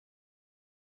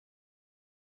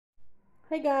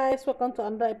Hey guys, welcome to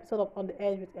another episode of On the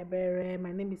Edge with Ebere.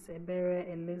 My name is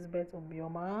Ebere Elizabeth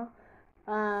Obioma,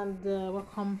 and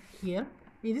welcome here.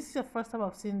 If this is your first time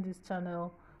I've seen this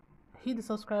channel, hit the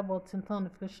subscribe button, turn on the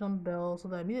notification bell so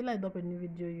that immediately I drop a new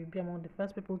video, you'll be among the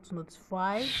first people to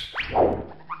notify.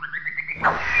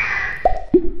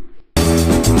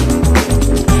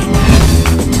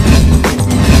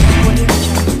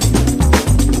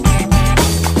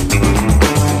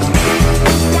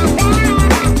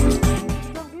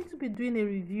 Be doing a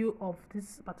review of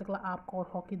this particular app called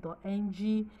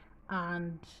hawkit.ng,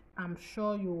 and I'm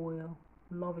sure you will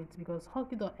love it because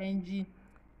hawkit.ng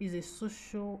is a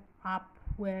social app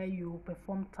where you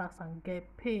perform tasks and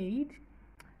get paid.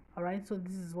 All right, so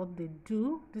this is what they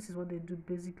do.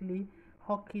 Basically.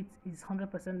 Hawkit is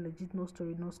 100% legit, no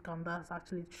story, no scam. That's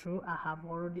actually true. I have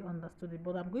already understood it,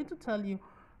 but I'm going to tell you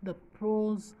the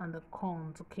pros and the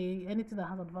cons. Okay, anything that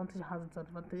has advantage has its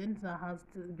advantage, anything that has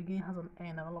the beginning has an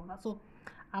end, and all of that. So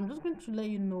I'm just going to let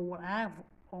you know what I have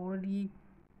already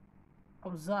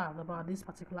observed about this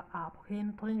particular app. Okay,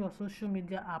 turning your social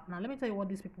media app. Now let me tell you what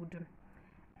these people do.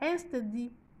 Earn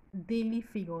steady daily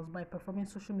figures by performing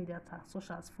social media tasks such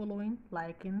as following,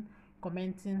 liking,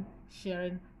 commenting,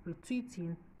 sharing,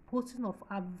 retweeting, posting of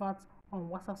adverts on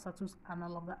WhatsApp status, and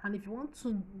all of that. And if you want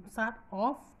to start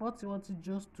off, what you want to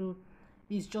just do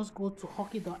is just go to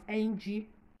hawkit.ng,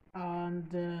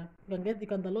 and you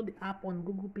can download the app on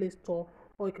Google Play Store,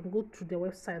 or you can go to their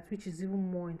website, which is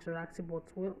even more interactive. But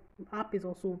well, the app is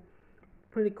also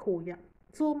pretty cool. Yeah.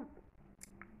 So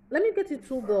let me get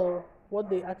into the what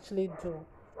they actually do,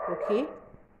 okay?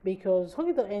 Because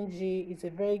hawkit.ng is a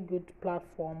very good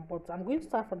platform, but I'm going to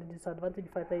start from the disadvantage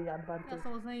before I tell you the advantage. As I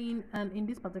was saying, and in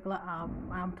this particular app,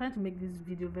 I'm trying to make this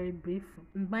video very brief.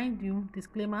 Mind you,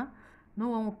 disclaimer: no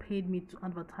one paid me to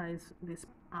advertise this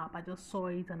app. I just saw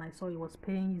it and I saw it was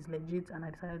paying, is legit, and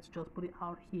I decided to just put it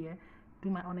out here,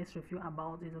 do my honest review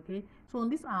about it. Okay, so on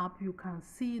this app you can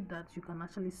see that you can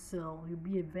actually sell, you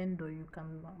be a vendor, you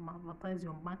can advertise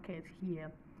your market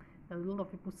here. There's a lot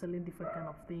of people selling different kind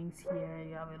of things here.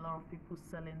 You have a lot of people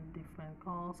selling different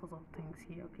all sorts of things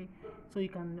here. Okay, so you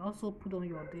can also put on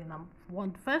your day. Now,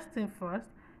 first thing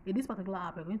first, in this particular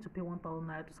app you're going to pay 1,000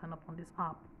 naira to sign up on this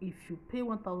app. If you pay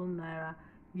 1,000 naira,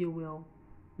 you will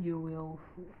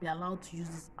be allowed to use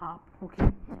this app. Okay,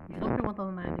 if you don't pay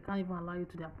 1,000 naira, they can't even allow you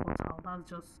to their portal. That's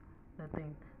just the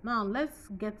thing. Now let's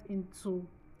get into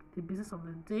the business of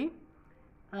the day.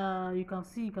 You can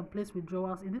see you can place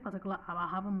withdrawals in this particular app. I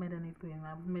haven't made anything.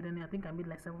 I think I made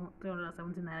like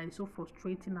 370 naira. It's so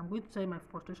frustrating. I'm going to tell you my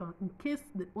frustration in case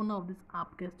the owner of this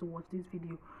app gets to watch this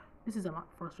video. This is a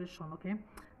frustration. Okay,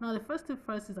 now the first thing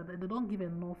first is that they don't give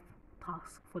enough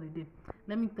tasks for the day.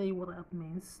 Let me tell you what that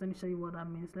means. Let me show you what that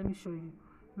means. Let me show you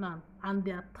now. And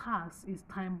their task is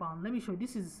time bound. Let me show you.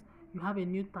 This is, you have a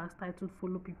new task titled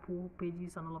follow people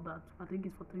pages and all of that. I think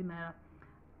it's for 3 naira.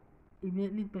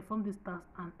 Immediately perform this task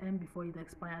and end before it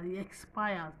expires. It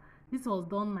expires. This was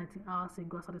done 19 hours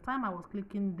ago. So at the time I was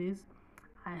clicking this,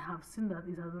 I have seen that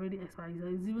it has already expired.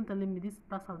 It's even telling me this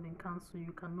task has been cancelled.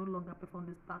 You can no longer perform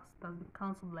this task. It has been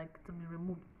cancelled, like to be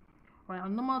removed. Right,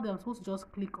 on normal day I'm supposed to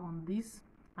just click on this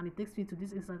and it takes me to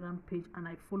this Instagram page and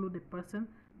I follow the person.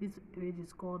 This page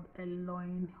is called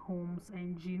Eloin Homes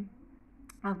NG.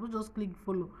 I'm supposed to just click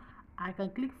follow. I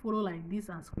can click follow like this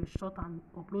and screenshot and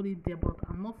upload it there, but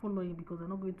I'm not following because they're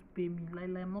not going to pay me. Like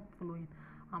I'm not following.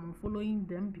 I'm following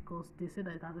them because they say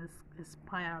that it has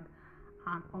expired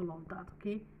and all of that.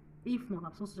 Okay, if not,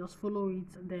 I'm supposed to just follow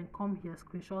it, then come here,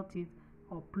 screenshot it,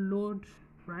 upload.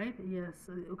 Right? Yes.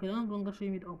 Okay, they're no longer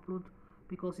showing me the upload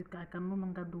because I can no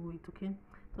longer do it. Okay,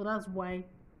 so that's why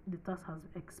the task has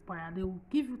expired. They will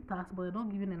give you tasks, but they don't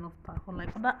give you enough tasks.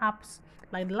 Unlike other apps,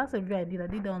 like the last review I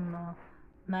did on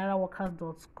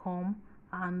nairaworkers.com,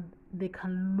 and they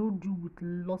can load you with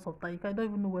lots of tasks. I don't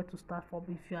even know where to start from.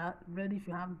 If you are ready, if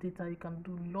you have data, you can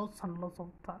do lots and lots of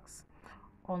tasks.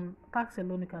 On tasks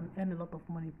alone you can earn a lot of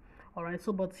money. All right,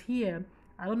 so but here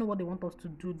I don't know what they want us to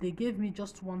do. They gave me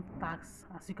just one task.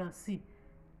 As you can see,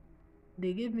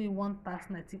 they gave me one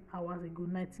task 19 hours ago.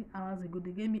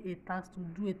 They gave me a task to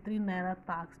do a 3 naira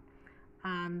task,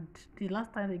 and the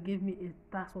last time they gave me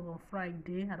a task was on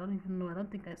Friday. I don't even know. I don't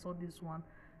think I saw this one,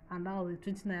 and that was a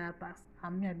 20 naira task,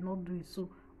 and me, I did not do it. So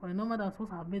on a normal day I'm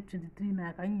supposed to have made 23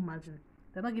 naira. Can you imagine?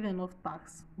 They're not giving enough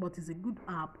tasks, but it's a good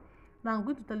app. Now I'm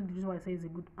going to tell you the reason why I say it's a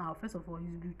good app. First of all,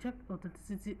 you check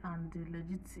authenticity and the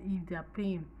legit if they are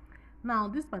paying. Now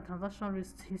this by transaction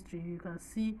history, you can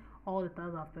see all the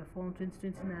tasks I've performed: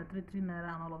 20 naira, 3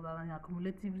 naira, and all of that, and you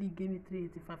accumulatively gave me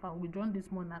 385. I withdrawn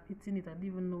this morning, I've eaten it. I didn't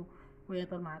even know where it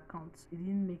entered my account. It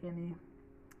didn't make any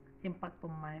impact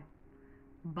on my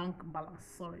bank balance.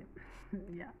 Sorry.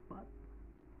 Yeah, but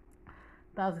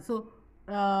that's it. So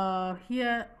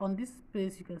here on this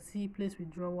place you can see place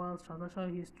withdrawals,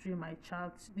 transaction history, my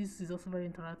chat. This is also very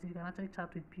interactive. You can actually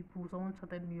chat with people. Someone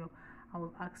chatted me up and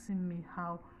was asking me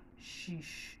how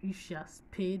if she has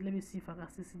paid. Let me see if I can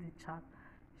still see the chat.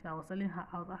 I was telling her,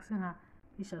 I was asking her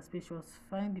if she has paid. She was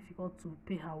finding difficult to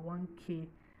pay her 1k.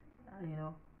 You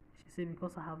know, she said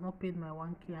because I have not paid my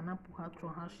 1k, and I put her through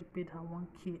how she paid her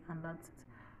 1k, and that's it.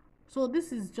 So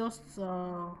this is just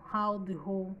how the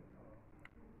whole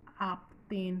app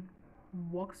thing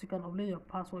works. You can upload your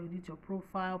password, edit your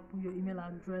profile, put your email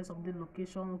address, update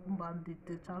location, open bank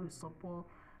detail, chat with support,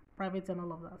 private, and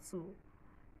all of that. So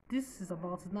this is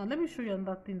about it. Now let me show you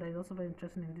another thing that is also very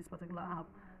interesting in this particular app.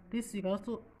 This you can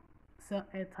also sell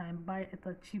airtime, buy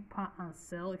airtime cheaper and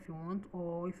sell if you want,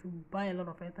 or if you buy a lot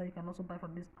of airtime you can also buy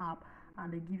from this app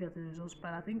and they give you at the results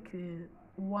price. I think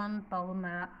 1,000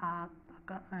 naira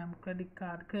credit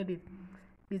card credit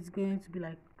is going to be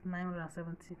like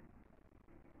 970.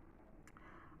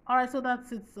 All right, so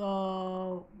that's it.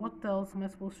 What else am I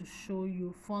supposed to show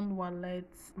you? Fund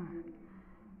wallets.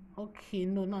 Okay,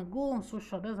 no, now go on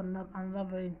social. There's another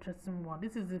very interesting one.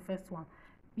 This is the first one.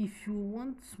 If you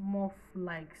want more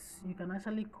likes, you can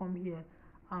actually come here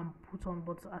and put on,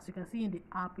 but as you can see in the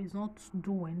app, it's not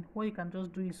doing. What you can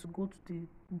just do is to go to the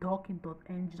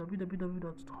hawkit.ng,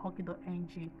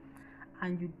 www.hawkit.ng,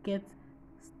 and you get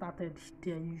started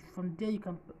there. From there you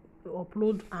can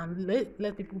upload and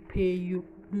let people pay you.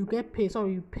 You get paid,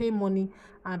 sorry, you pay money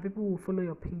and people will follow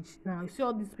your page. Now you see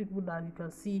all these people that you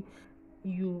can see,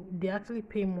 they actually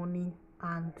pay money,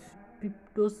 and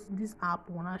this app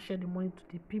will not share the money to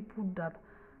the people that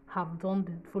have done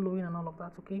the following and all of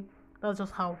that. Okay, that's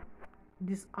just how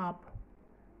this app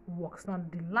works. Now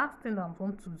the last thing that I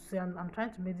want to say, and I'm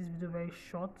trying to make this video very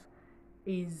short,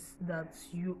 is that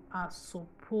you are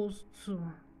supposed to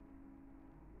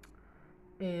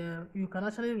you can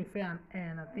actually refer and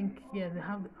earn. I think yeah, they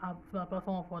have the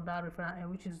platform for that refer and earn,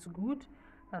 which is good.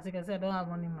 As you can see, I don't have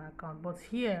money in my account, but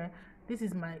here this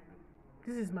is my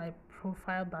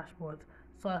profile dashboard.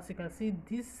 So as you can see,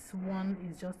 this one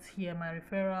is just here, my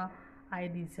referral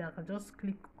ID is here. I can just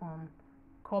click on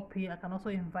copy. I can also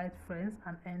invite friends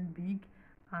and earn big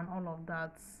and all of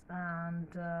that, and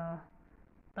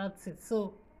that's it.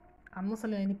 So I'm not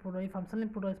selling any product. If I'm selling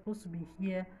product, it's supposed to be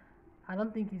here. I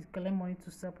don't think it's collecting money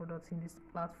to sell products in this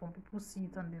platform. People see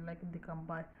it and they like it, they can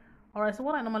buy. All right, so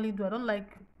what I normally do, I don't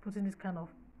like putting this kind of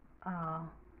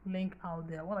link out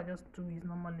there. What I just do is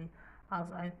normally,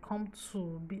 as I come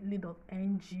to bit.ly.ng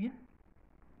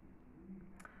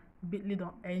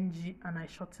and I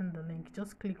shorten the link,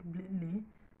 just click bit.ly.ng,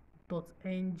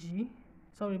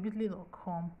 sorry,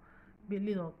 bit.ly.com.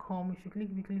 If you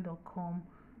click bit.ly.com,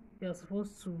 you're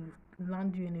supposed to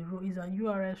land you in a row. Is a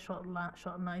URL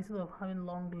shortener instead of having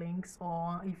long links,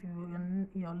 or if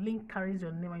your link carries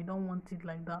your name and you don't want it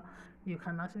like that, you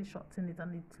can actually shorten it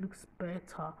and it looks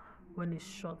better when it's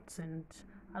shortened.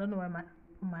 I don't know why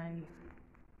my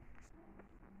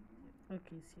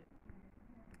okay, it's here.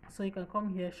 So you can come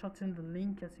here, shorten the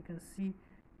link. As you can see,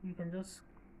 you can just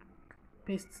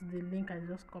paste the link I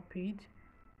just copied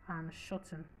and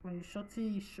shorten. When you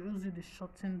shorten, it shows you the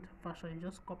shortened version. You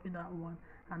just copy that one,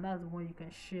 and that's the one you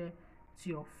can share to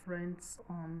your friends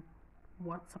on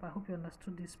WhatsApp. I hope you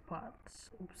understood this part.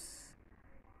 Oops.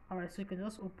 All right, so you can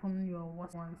just open your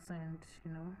WhatsApp and send,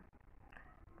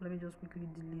 let me just quickly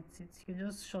delete it. You can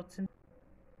just shorten.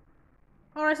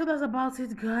 All right, so that's about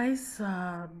it, guys.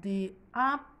 The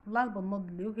app, last but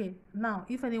not least, okay, now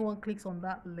if anyone clicks on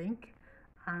that link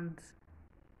and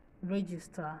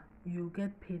register, you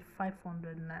get paid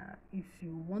 500 naira. If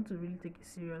you want to really take it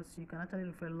serious, you can actually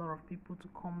refer a lot of people to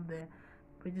come there,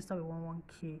 register with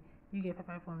 1k, you get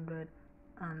 500,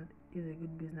 and it's a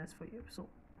good business for you. So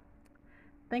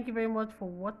thank you very much for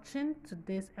watching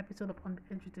today's episode of On the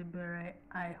Edge with a Beret.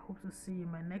 I hope to see you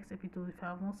in my next episode. If you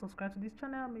have not subscribed to this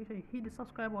channel, make sure you hit the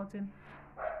subscribe button,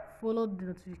 follow the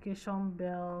notification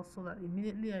bell, so that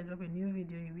immediately I drop a new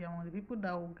video, you'll be among the people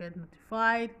that will get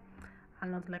notified.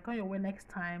 And until I come your way next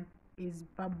time, is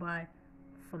bye bye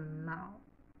for now.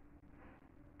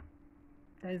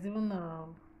 There's even a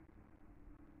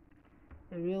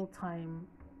real time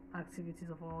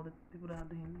activities of all the people that are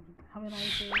doing. Have a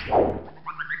nice day.